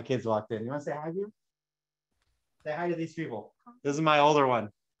wait, one of my kids walked in. You want to say hi to you? Say hi to these people. This is my older one.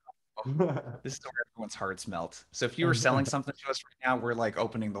 This is where everyone's hearts melt. So if you were selling something to us right now, we're like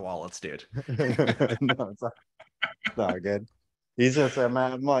opening the wallets, dude. No, it's all good. He's just I'm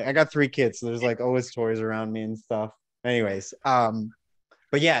like, I got 3 kids, so there's like always toys around me and stuff. Anyways,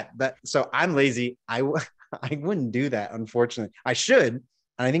 but yeah, so I'm lazy. I wouldn't do that, unfortunately. I should, and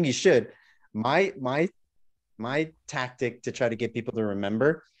I think you should. My tactic to try to get people to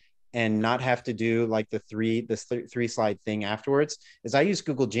remember and not have to do like three slide thing afterwards is I use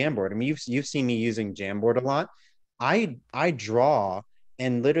Google Jamboard. I mean, you've seen me using Jamboard a lot. I draw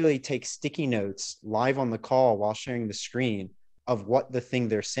and literally take sticky notes live on the call while sharing the screen of what the thing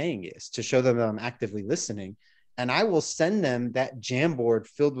they're saying is to show them that I'm actively listening. And I will send them that Jamboard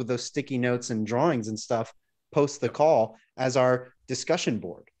filled with those sticky notes and drawings and stuff post the call as our discussion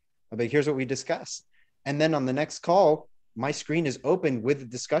board. But here's what we discussed. And then on the next call, my screen is open with the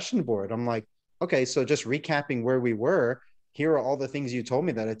discussion board. I'm like, okay, so just recapping where we were, here are all the things you told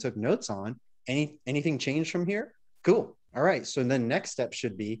me that I took notes on. Anything changed from here? Cool. All right. So then next step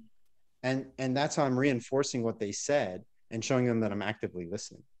should be, and that's how I'm reinforcing what they said and showing them that I'm actively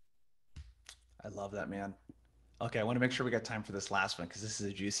listening. I love that, man. Okay, I want to make sure we got time for this last one because this is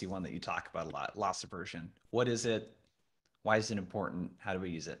a juicy one that you talk about a lot. Loss aversion. What is it? Why is it important? How do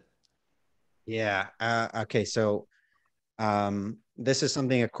we use it? Yeah. Okay. So this is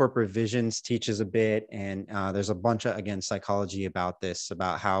something a corporate visions teaches a bit, and there's a bunch of again psychology about this,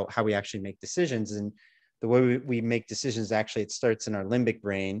 about how we actually make decisions, and the way we make decisions actually it starts in our limbic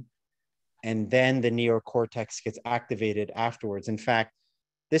brain, and then the neocortex gets activated afterwards. In fact,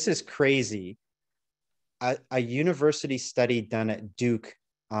 this is crazy. A university study done at Duke,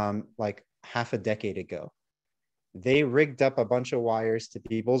 like half a decade ago, they rigged up a bunch of wires to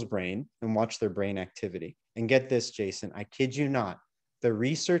people's brain and watched their brain activity. And get this, Jason, I kid you not, the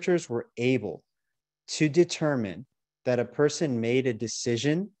researchers were able to determine that a person made a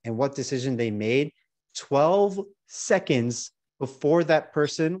decision and what decision they made 12 seconds before that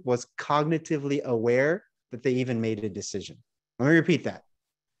person was cognitively aware that they even made a decision. Let me repeat that.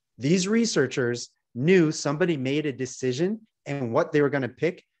 These researchers knew somebody made a decision and what they were going to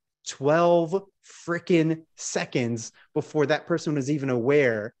pick 12 freaking seconds before that person was even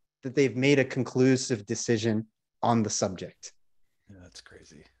aware that they've made a conclusive decision on the subject. Yeah, that's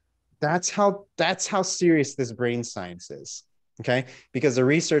crazy. That's how serious this brain science is. Okay. Because the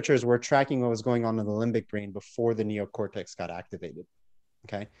researchers were tracking what was going on in the limbic brain before the neocortex got activated.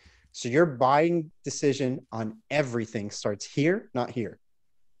 Okay. So your buying decision on everything starts here, not here.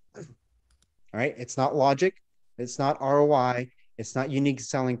 All right. It's not logic. It's not ROI. It's not unique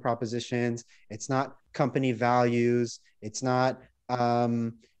selling propositions. It's not company values. It's not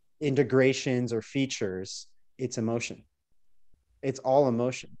integrations or features. It's emotion. It's all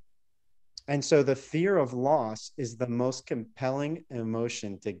emotion. And so the fear of loss is the most compelling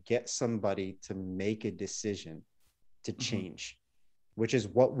emotion to get somebody to make a decision to change, which is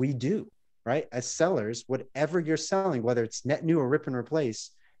what we do, right? As sellers, whatever you're selling, whether it's net new or rip and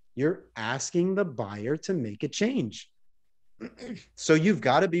replace, you're asking the buyer to make a change. So you've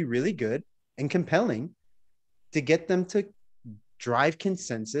got to be really good and compelling to get them to drive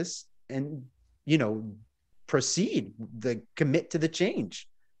consensus and, proceed, commit to the change.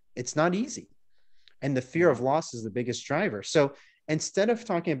 It's not easy. And the fear of loss is the biggest driver. So instead of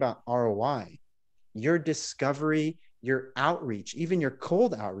talking about ROI, your discovery, your outreach, even your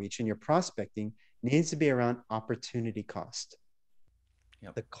cold outreach and your prospecting needs to be around opportunity cost,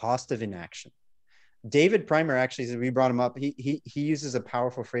 the cost of inaction. David Primer actually, we brought him up. He uses a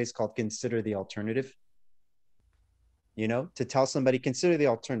powerful phrase called "consider the alternative." To tell somebody, consider the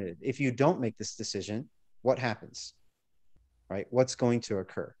alternative. If you don't make this decision, what happens? Right? What's going to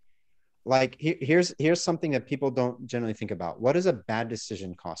occur? Like here's something that people don't generally think about. What does a bad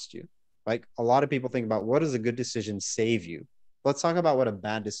decision cost you? Like a lot of people think about what does a good decision save you? Let's talk about what a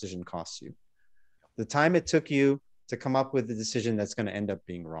bad decision costs you. The time it took you to come up with the decision that's going to end up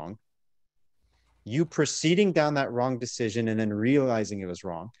being wrong. You proceeding down that wrong decision and then realizing it was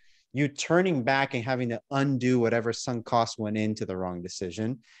wrong. You turning back and having to undo whatever sunk cost went into the wrong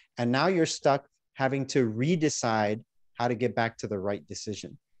decision. And now you're stuck having to redecide how to get back to the right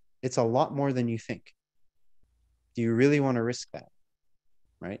decision. It's a lot more than you think. Do you really want to risk that?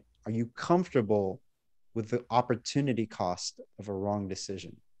 Right? Are you comfortable with the opportunity cost of a wrong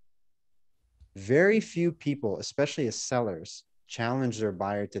decision? Very few people, especially as sellers, challenge their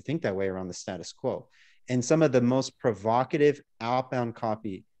buyer to think that way around the status quo. And some of the most provocative outbound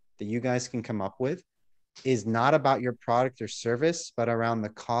copy that you guys can come up with is not about your product or service, but around the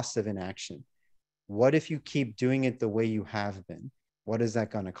cost of inaction. What if you keep doing it the way you have been? What is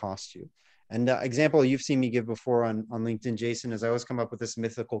that going to cost you? And the example you've seen me give before on LinkedIn, Jason, is I always come up with this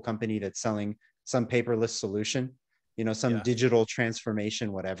mythical company that's selling some paperless solution, some Yeah. digital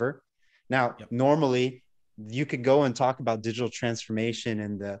transformation, whatever. Now, Yep. normally you could go and talk about digital transformation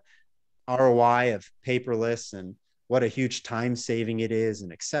and the ROI of paperless and what a huge time saving it is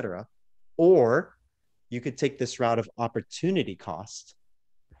and et cetera. Or you could take this route of opportunity cost,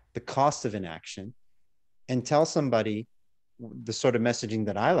 the cost of inaction, and tell somebody the sort of messaging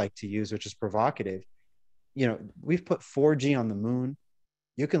that I like to use, which is provocative. We've put 4G on the moon.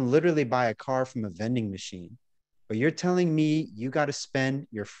 You can literally buy a car from a vending machine, but you're telling me you got to spend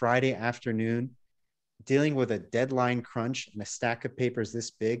your Friday afternoon dealing with a deadline crunch and a stack of papers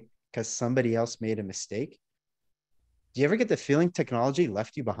this big because somebody else made a mistake? Do you ever get the feeling technology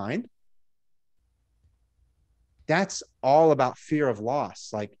left you behind? That's all about fear of loss.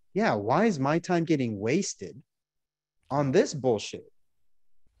 Like, yeah, why is my time getting wasted on Yeah. this bullshit?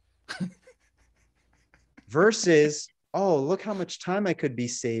 Versus, oh, look how much time I could be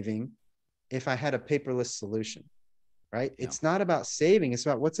saving if I had a paperless solution, right? Yeah. It's not about saving, it's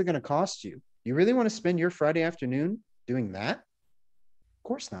about what's it going to cost you. You really want to spend your Friday afternoon doing that? Of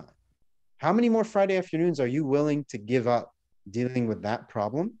course not. How many more Friday afternoons are you willing to give up dealing with that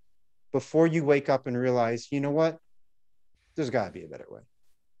problem before you wake up and realize, you know what? There's got to be a better way.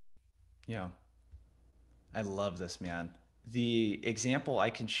 Yeah. I love this, man. The example I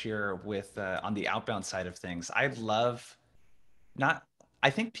can share with on the outbound side of things, I love not, I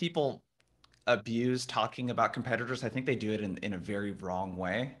think people abuse talking about competitors. I think they do it in a very wrong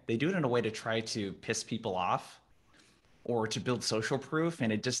way. They do it in a way to try to piss people off or to build social proof.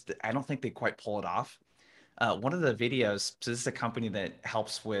 And I don't think they quite pull it off. One of the videos, so this is a company that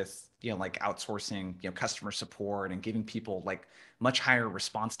helps with, like outsourcing, customer support and giving people like much higher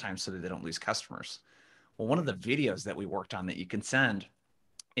response time so that they don't lose customers. Well, one of the videos that we worked on that you can send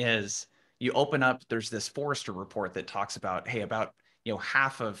is you open up, there's this Forrester report that talks about, hey, about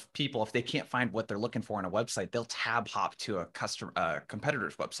half of people, if they can't find what they're looking for on a website, they'll tab hop to a customer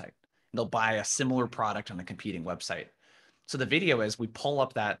competitor's website. They'll buy a similar product on a competing website. So the video is we pull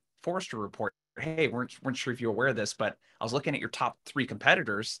up that Forrester report. Hey, weren't sure if you're aware of this, but I was looking at your top 3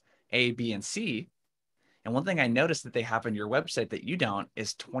 competitors, A, B, and C. And one thing I noticed that they have on your website that you don't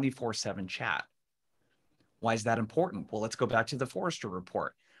is 24/7 chat. Why is that important? Well, let's go back to the Forrester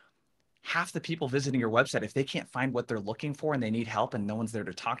report. Half the people visiting your website, if they can't find what they're looking for and they need help and no one's there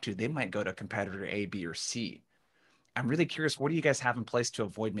to talk to, they might go to competitor A, B, or C. I'm really curious, what do you guys have in place to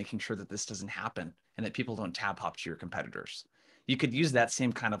avoid making sure that this doesn't happen and that people don't tab hop to your competitors? You could use that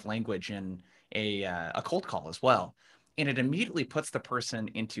same kind of language in a cold call as well. And it immediately puts the person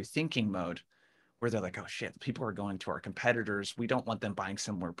into thinking mode where they're like, oh shit, people are going to our competitors. We don't want them buying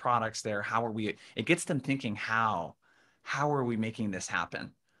similar products there. How are we? It gets them thinking, how are we making this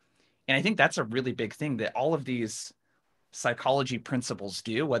happen? And I think that's a really big thing that all of these psychology principles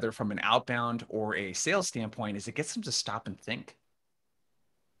do, whether from an outbound or a sales standpoint, is it gets them to stop and think,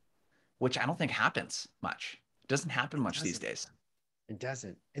 which I don't think happens much. It doesn't happen It much these doesn't. days. It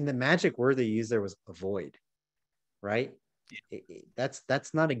doesn't. And the magic word they used there was avoid, right?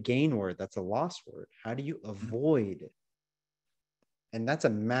 That's not a gain word. That's a loss word. How do you avoid? And that's a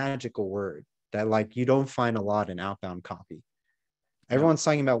magical word that like you don't find a lot in outbound copy. Yep. Everyone's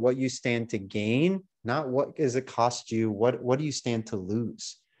talking about what you stand to gain, not what does it cost you. What do you stand to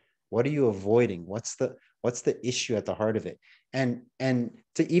lose? What are you avoiding? What's the issue at the heart of it? And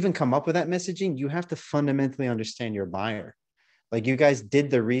to even come up with that messaging, you have to fundamentally understand your buyer. Like you guys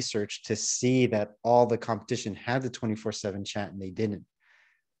did the research to see that all the competition had the 24/7 chat and they didn't.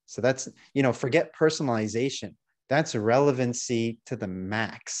 So that's, forget personalization. That's relevancy to the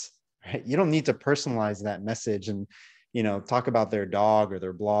max, right? You don't need to personalize that message and, talk about their dog or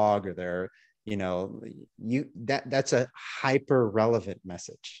their blog or their, that's a hyper relevant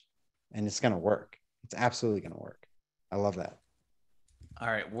message and it's going to work. It's absolutely going to work. I love that. All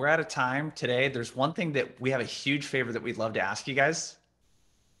right, we're out of time today. There's one thing that we have a huge favor that we'd love to ask you guys.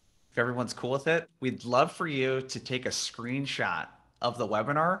 If everyone's cool with it, we'd love for you to take a screenshot of the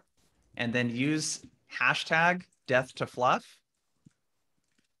webinar and then use hashtag death to fluff.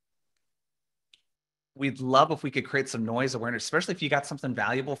 We'd love if we could create some noise awareness, especially if you got something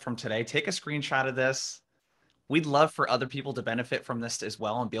valuable from today. Take a screenshot of this. We'd love for other people to benefit from this as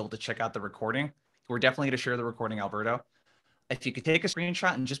well and be able to check out the recording. We're definitely going to share the recording, Alberto. If you could take a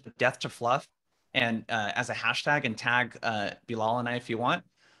screenshot and just put death to fluff and as a hashtag and tag Bilal and I if you want.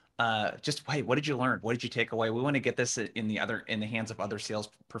 Just, hey, what did you learn? What did you take away? We want to get this in the hands of other sales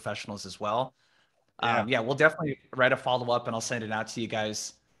professionals as well. Yeah. Yeah, we'll definitely write a follow up and I'll send it out to you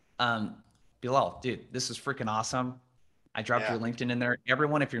guys. Um, Bilal, dude, this is freaking awesome. I dropped Yeah. your LinkedIn in there.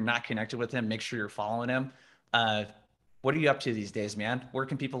 Everyone, if you're not connected with him, make sure you're following him. Uh, what are you up to these days, man? Where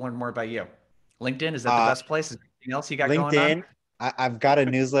can people learn more about you? LinkedIn, is that the Uh, best place? Is there anything else you got going on? LinkedIn. I've got a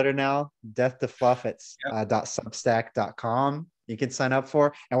newsletter now, Death to Fluff at Yep. .substack.com. You can sign up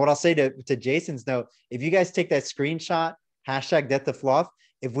for. And what I'll say to Jason's note, if you guys take that screenshot, hashtag Death to Fluff,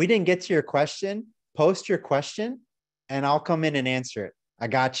 if we didn't get to your question, post your question and I'll come in and answer it. I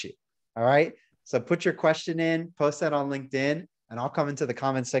got you. All right. So put your question in, post that on LinkedIn, and I'll come into the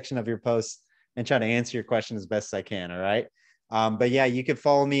comment section of your post and try to answer your question as best I can. All right. But yeah, you can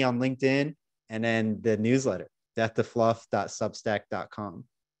follow me on LinkedIn and then the newsletter, deathtofluff.substack.com.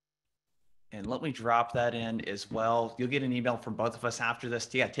 And let me drop that in as well. You'll get an email from both of us after this.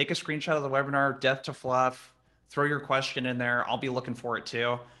 Yeah, take a screenshot of the webinar, Death to Fluff, throw your question in there. I'll be looking for it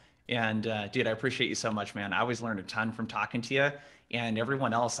too. And dude, I appreciate you so much, man. I always learned a ton from talking to you and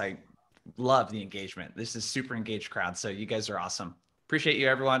everyone else. I love the engagement. This is super engaged crowd. So you guys are awesome. Appreciate you,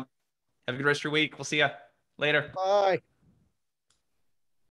 everyone. Have a good rest of your week. We'll see you later. Bye.